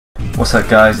What's up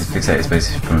guys, it's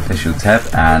Fixatedspace from Official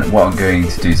Teb, and what I'm going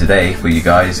to do today for you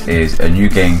guys is a new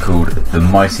game called The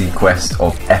Mighty Quest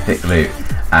of Epic Loot,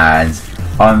 and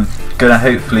I'm going to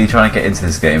hopefully try and get into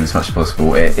this game as much as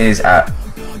possible. It is at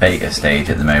beta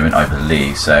stage at the moment, I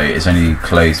believe, so it's only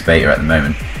closed beta at the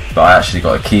moment, but I actually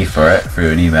got a key for it through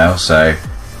an email, so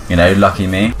you know, lucky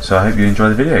me. So I hope you enjoy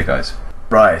the video guys.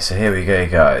 Right, so here we go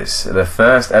guys, the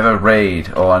first ever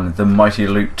raid on the Mighty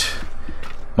Loot.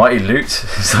 Mighty Loot?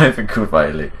 It's not even called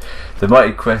Mighty Loot. The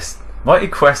Mighty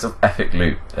Quest of Epic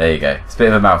Loot. There you go. It's a bit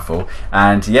of a mouthful.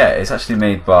 And yeah, it's actually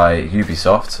made by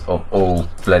Ubisoft, of all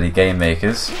bloody game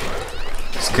makers.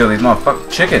 Let's kill these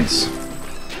motherfucking chickens.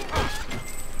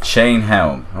 Chain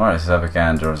helm. Alright, let's have a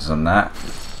gander on that.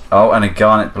 Oh, and a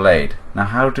garnet blade. Now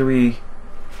how do we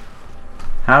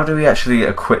actually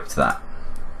equip that?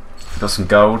 Got some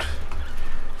gold.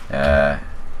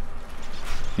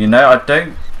 You know, I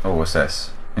don't. Oh, what's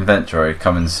this? Inventory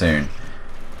coming soon.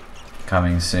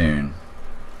 Coming soon.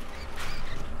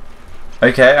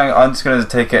 Okay, I'm just going to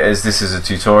take it as this is a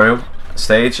tutorial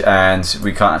stage, and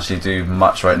we can't actually do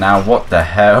much right now. What the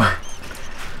hell?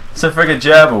 It's a friggin'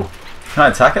 gerbil. Can I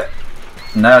attack it?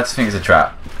 No, I just think it's a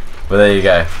trap. Well, there you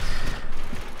go.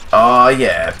 Oh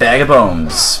yeah, bag of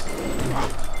bones.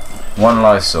 One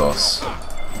life source.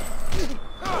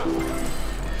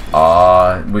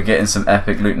 Ah, we're getting some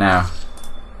epic loot now.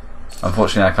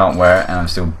 Unfortunately I can't wear it and I'm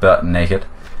still butt naked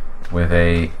with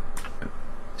a...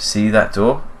 See that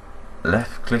door?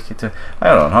 Left click it to...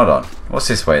 Hold on. What's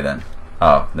this way then?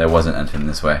 Oh, there wasn't anything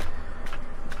this way.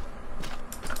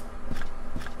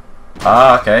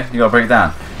 Ah, okay, you gotta break it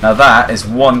down. Now that is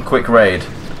one quick raid.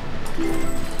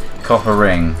 Copper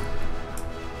ring.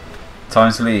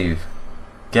 Time to leave.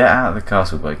 Get out of the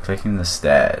castle by clicking the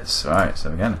stairs. Right,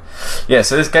 so again, yeah,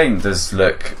 so this game does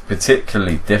look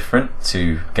particularly different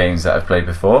to games that I've played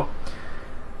before.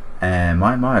 And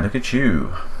my, look at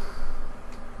you.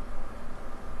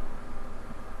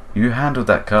 You handled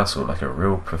that castle like a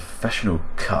real professional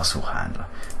castle handler.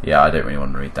 Yeah, I don't really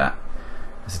want to read that.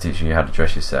 That's to teach you how to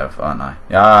dress yourself, aren't I?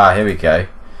 Ah, here we go.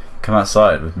 Come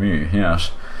outside with me,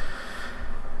 yes.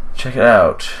 Check it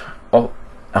out. Oh,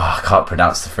 I can't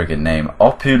pronounce the friggin' name.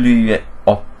 Opulencia.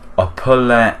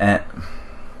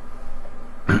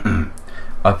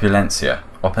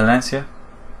 Opulencia?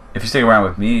 If you stick around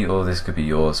with me, all this could be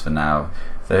yours for now.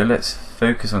 Though let's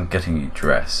focus on getting you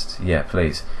dressed. Yeah,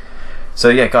 please. So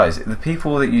yeah, guys, the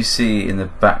people that you see in the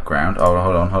background. Oh,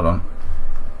 hold on.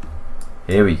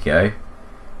 Here we go.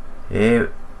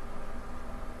 Here.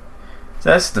 So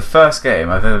that's the first game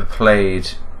I've ever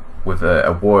played with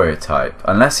a warrior type,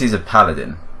 unless he's a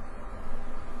paladin.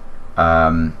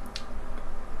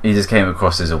 He just came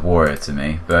across as a warrior to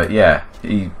me, but yeah,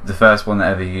 the first one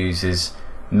that ever uses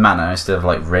mana instead of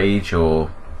like rage or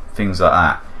things like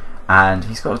that, and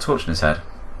he's got a torch in his head.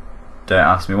 Don't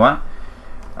ask me why.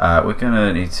 We're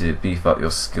gonna need to beef up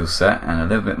your skill set and a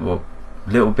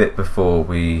little bit before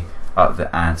we up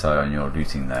the ante on your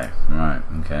looting though. Right,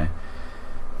 okay.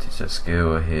 Teach that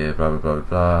skill here, blah blah blah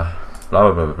blah.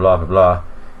 Blah blah blah blah blah blah.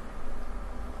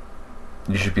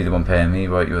 You should be the one paying me,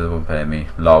 right? You're the one paying me.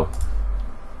 Lol.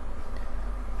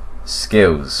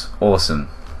 Skills, awesome.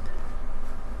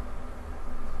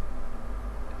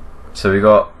 So we've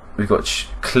got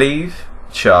cleave,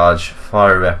 charge,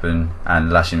 fire weapon,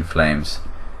 and lash in flames.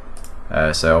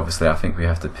 So obviously I think we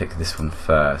have to pick this one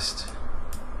first.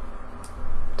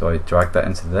 Do I drag that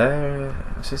into there?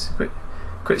 It's just a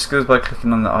quick skills by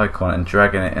clicking on the icon and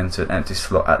dragging it into an empty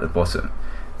slot at the bottom.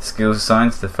 The skills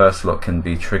assigned to the first slot can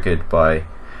be triggered by...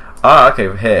 Ah,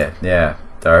 okay, here. Yeah,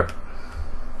 derp.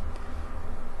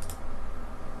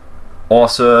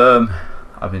 Awesome!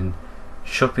 I've been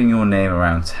shopping your name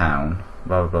around town.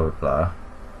 Blah, blah, blah, blah.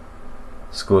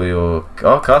 Score your...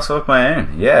 Oh, castle of my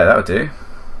own. Yeah, that would do.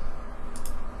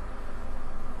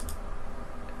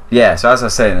 Yeah, so as I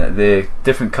was saying, the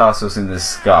different castles in the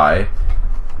sky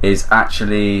is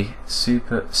actually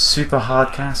super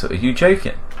hard castle. Are you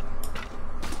joking?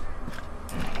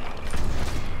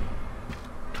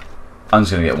 I'm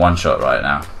just gonna get one shot right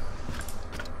now.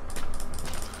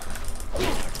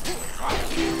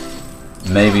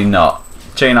 Maybe not.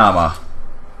 Chain armor.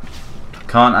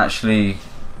 Can't actually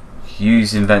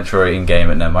use inventory in game,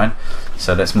 but never mind.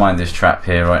 So let's mine this trap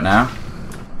here right now.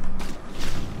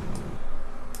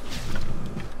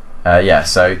 Yeah,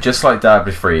 so just like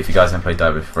Diablo 3, if you guys haven't played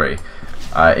Diablo 3,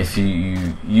 if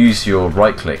you use your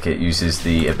right click, it uses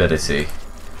the ability.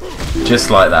 Just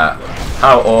like that.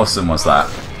 How awesome was that?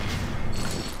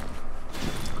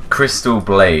 Crystal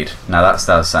Blade. Now that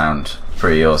does sound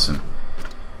pretty awesome.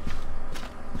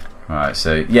 Right,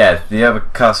 so yeah, the other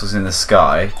castles in the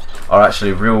sky are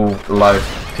actually real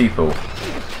life people.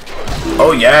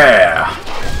 Oh yeah!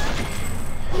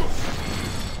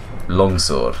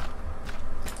 Longsword.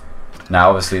 Now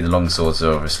obviously the longswords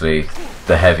are obviously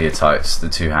the heavier types, the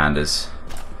two-handers.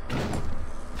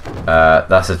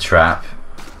 That's a trap.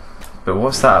 But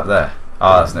what's that up there?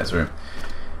 Ah, that's the next room.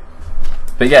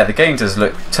 But yeah, the game does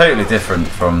look totally different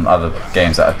from other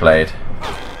games that I've played.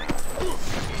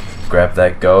 Grab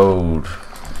that gold.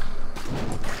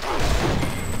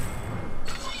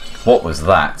 What was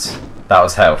that? That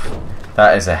was health.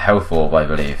 That is a health orb, I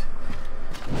believe.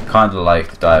 Kind of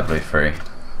like Diablo 3.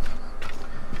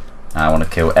 Now I want to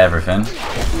kill everything.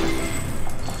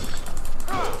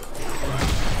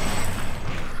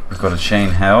 We've got a chain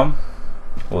helm.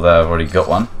 Although I've already got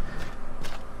one.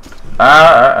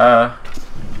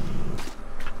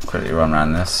 Quickly run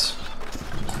around this.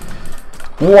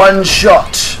 One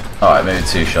shot! Alright, maybe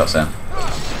 2 shots then.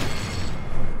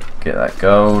 Get that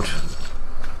gold.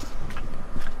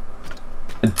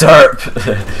 Derp!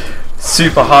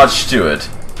 Super hard steward.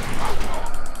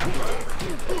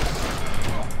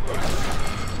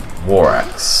 War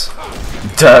axe.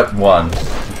 Derp 1.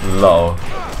 Lol.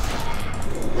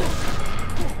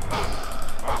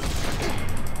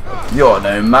 You're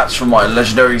no match for my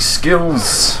legendary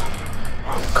skills.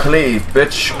 Cleave,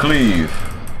 bitch, cleave.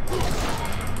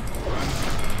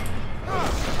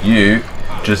 You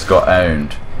just got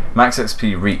owned. Max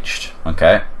XP reached.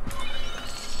 Okay.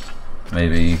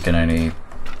 Maybe you can only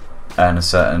earn a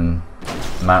certain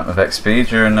amount of XP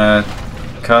during a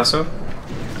castle.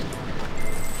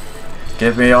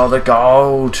 Give me all the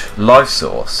gold. Life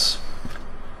source.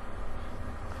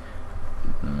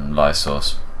 Life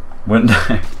source.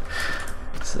 Window.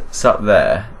 It's up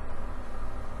there.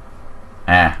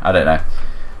 I don't know.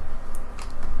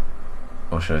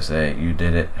 Or should I say, you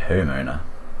did it, homeowner.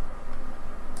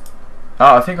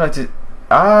 Oh, I think I did.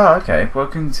 Ah, okay.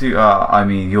 Welcome to, I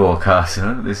mean, your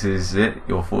castle. This is it.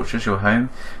 Your fortress, your home,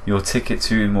 your ticket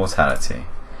to immortality.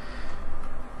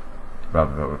 Blah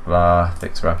blah blah blah.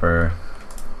 Fix wrapper.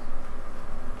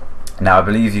 Now I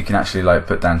believe you can actually like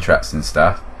put down traps and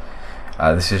stuff.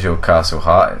 This is your castle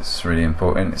heart. It's really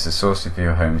important. It's a source of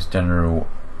your home's general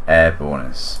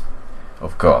airborness.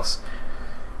 Of course.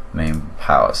 Main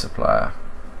power supplier.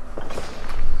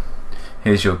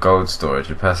 Here's your gold storage,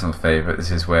 your personal favourite.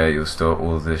 This is where you'll store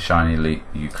all the shiny loot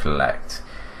you collect.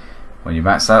 When you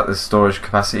max out the storage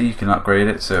capacity, you can upgrade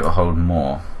it so it'll hold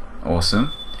more.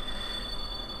 Awesome.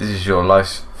 This is your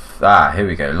life. Here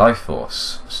we go. Life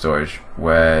force storage,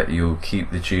 where you'll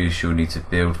keep the juice you'll need to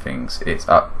build things. It's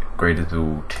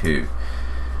upgradable too.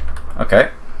 Okay.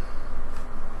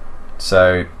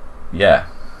 So, yeah.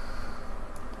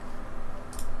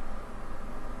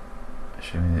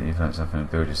 Show me that you've learned something and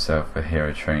build yourself a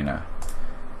hero trainer.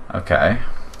 Okay.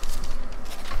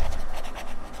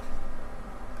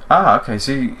 Okay,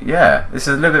 so yeah, this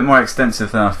is a little bit more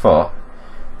extensive than I thought.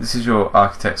 This is your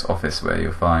architect's office where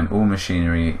you'll find all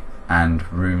machinery and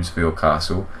rooms for your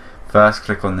castle. First,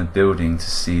 click on the building to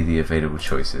see the available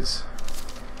choices.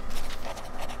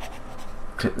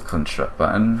 Click the construct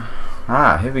button.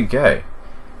 Here we go.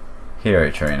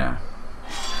 Hero trainer.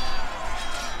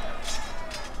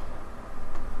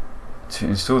 To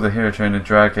install the hero trainer,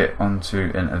 drag it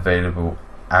onto an available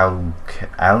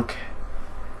alk.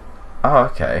 Oh,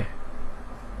 okay.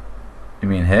 You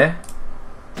mean here?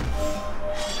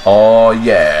 Oh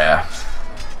yeah.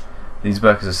 These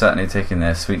workers are certainly taking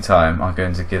their sweet time. I'm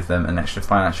going to give them an extra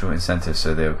financial incentive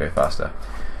so they'll go faster.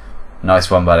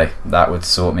 Nice one, buddy. That would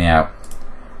sort me out.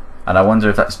 And I wonder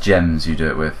if that's gems you do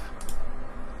it with.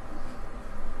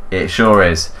 It sure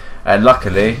is. And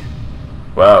luckily,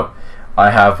 well,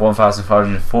 I have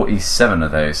 1,547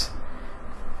 of those.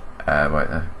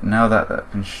 Right, now that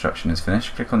construction is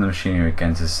finished, click on the machinery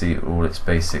again to see all its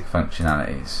basic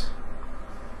functionalities.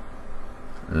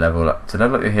 Level up. To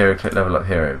level up your hero, click level up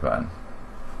hero button.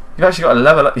 You've actually got to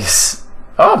level up your.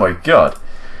 Oh my god!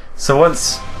 So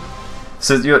once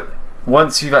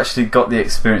you've actually got the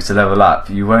experience to level up,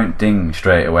 you won't ding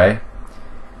straight away.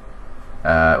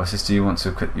 What's this? Do you want to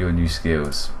equip your new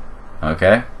skills?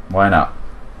 Okay, why not?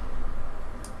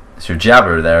 It's your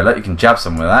jabber there. Look, you can jab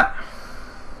someone with that.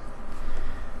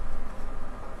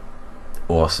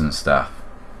 Awesome stuff.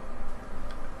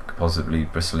 Possibly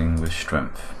bristling with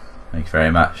strength. Thank you very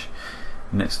much.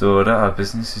 Next order, our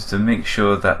business is to make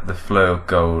sure that the flow of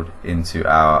gold into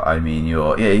our,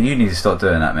 your. Yeah, you need to stop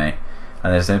doing that, mate.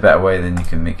 And there's no better way than you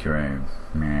can make your own.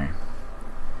 Yeah.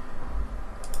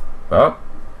 Well,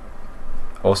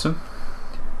 awesome.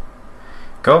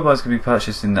 Gold bars can be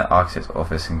purchased in the architect's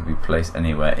office and can be placed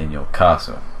anywhere in your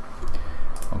castle.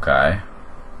 Okay.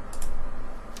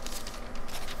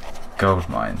 gold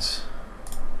mines.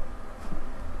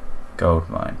 Gold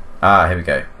mine. Ah, here we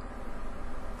go.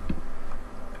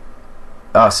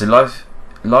 Ah, so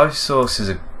life source is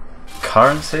a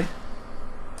currency.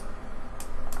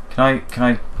 Can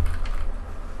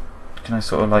I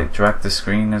sort of like drag the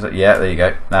screen? As yeah, there you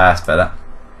go. Nah, that's better.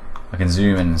 I can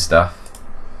zoom in and stuff.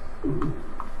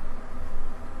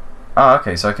 Ah,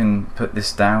 okay, so I can put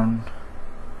this down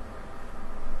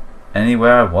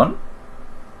anywhere I want.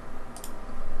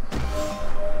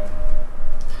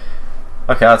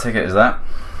 Okay, I'll take it as that.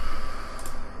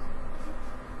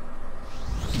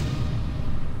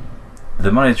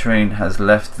 The money train has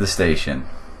left the station.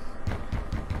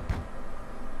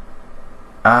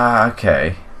 Ah,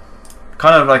 okay.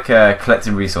 Kind of like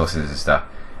collecting resources and stuff.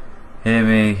 Hear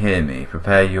me.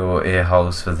 Prepare your ear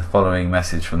holes for the following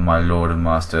message from my lord and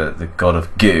master, the god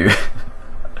of goo,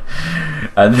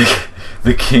 and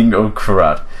the king of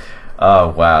crud. Oh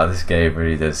wow, this game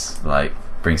really does like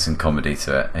bring some comedy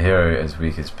to it. A hero as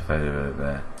weak as prepared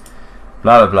there.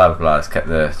 Blah blah blah blah. Let's keep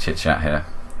the chit chat here.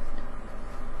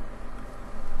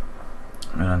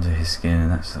 And under his skin,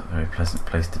 that's not a very pleasant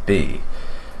place to be.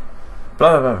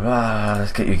 Blah blah blah.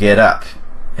 Let's get you geared up.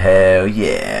 Hell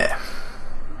yeah.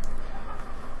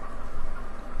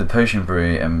 The potion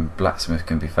brewery and blacksmith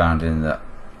can be found in the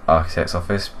architect's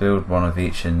office. Build one of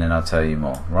each and then I'll tell you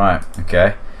more. Right,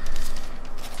 okay.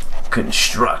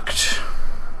 Construct.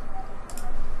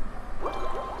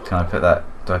 Can I put that?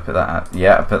 Do I put that out?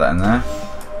 Yeah, I put that in there.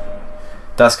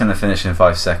 That's going to finish in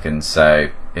 5 seconds, so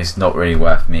it's not really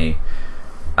worth me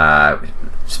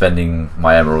spending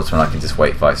my emeralds when I can just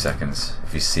wait 5 seconds,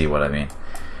 if you see what I mean.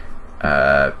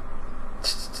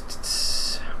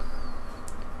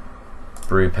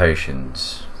 Brew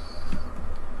potions.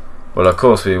 Well, of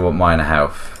course we want minor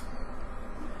health.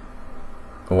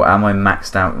 Or am I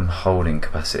maxed out in holding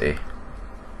capacity?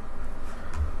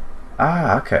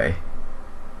 Ah, okay.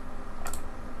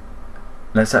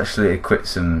 Let's actually equip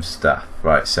some stuff.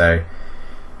 Right, so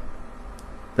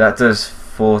that does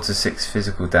 4 to 6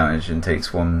 physical damage and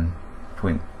takes 1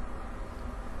 point.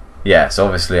 Yeah, so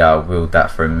obviously I'll wield that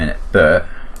for a minute, but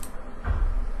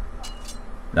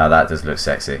now that does look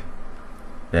sexy.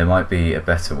 There might be a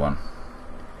better one.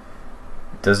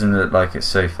 It doesn't look like it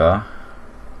so far.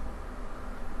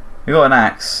 We got an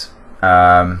axe.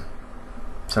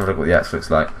 Let's have a look what the axe looks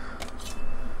like.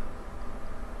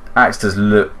 Axe does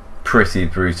look pretty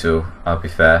brutal, I'll be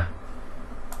fair.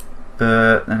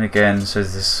 But then again, so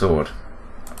does this sword.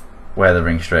 Wear the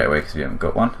ring straight away because we haven't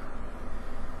got one.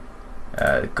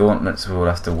 Gauntlets we'll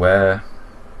have to wear.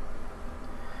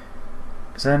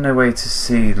 Is there no way to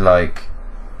see like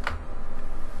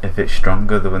if it's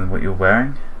stronger than what you're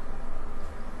wearing?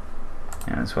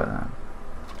 Yeah, let's wear that.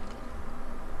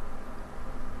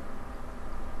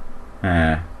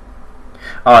 Yeah.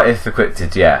 Oh, if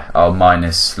equipped, yeah. I'll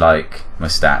minus like my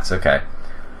stats. Okay.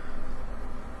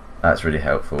 That's really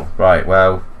helpful. Right,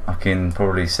 well, I can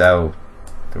probably sell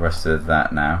the rest of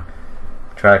that now.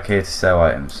 Drag here to sell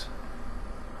items.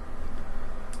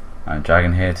 I'm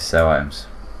dragging here to sell items.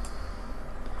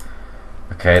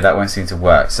 Okay, that won't seem to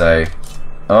work, so...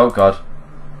 Oh god.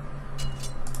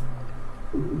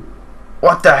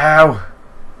 What the hell?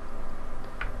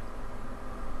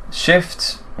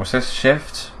 Shift. What's this?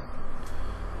 Shift.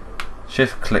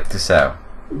 Shift click to sell.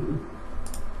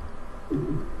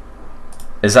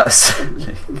 Is that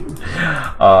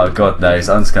oh god knows.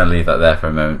 I'm just going to leave that there for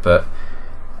a moment, but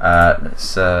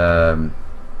let's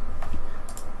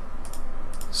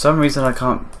some reason I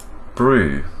can't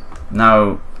brew.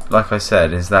 Now, like I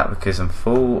said, is that because I'm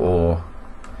full or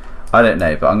I don't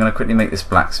know, but I'm going to quickly make this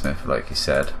blacksmith like you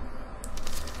said.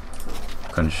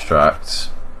 Construct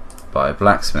by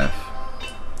blacksmith.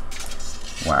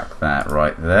 Whack that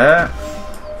right there.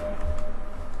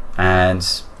 And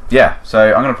yeah,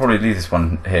 so I'm going to probably leave this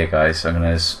one here, guys. I'm going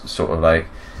to sort of like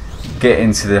get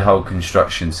into the whole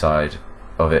construction side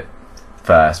of it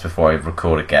first before I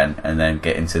record again, and then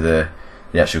get into the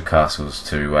actual castles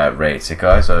to raid. So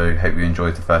guys, I hope you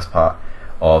enjoyed the first part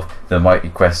of the mighty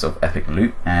quest of epic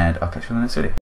loot, and I'll catch you on the next video.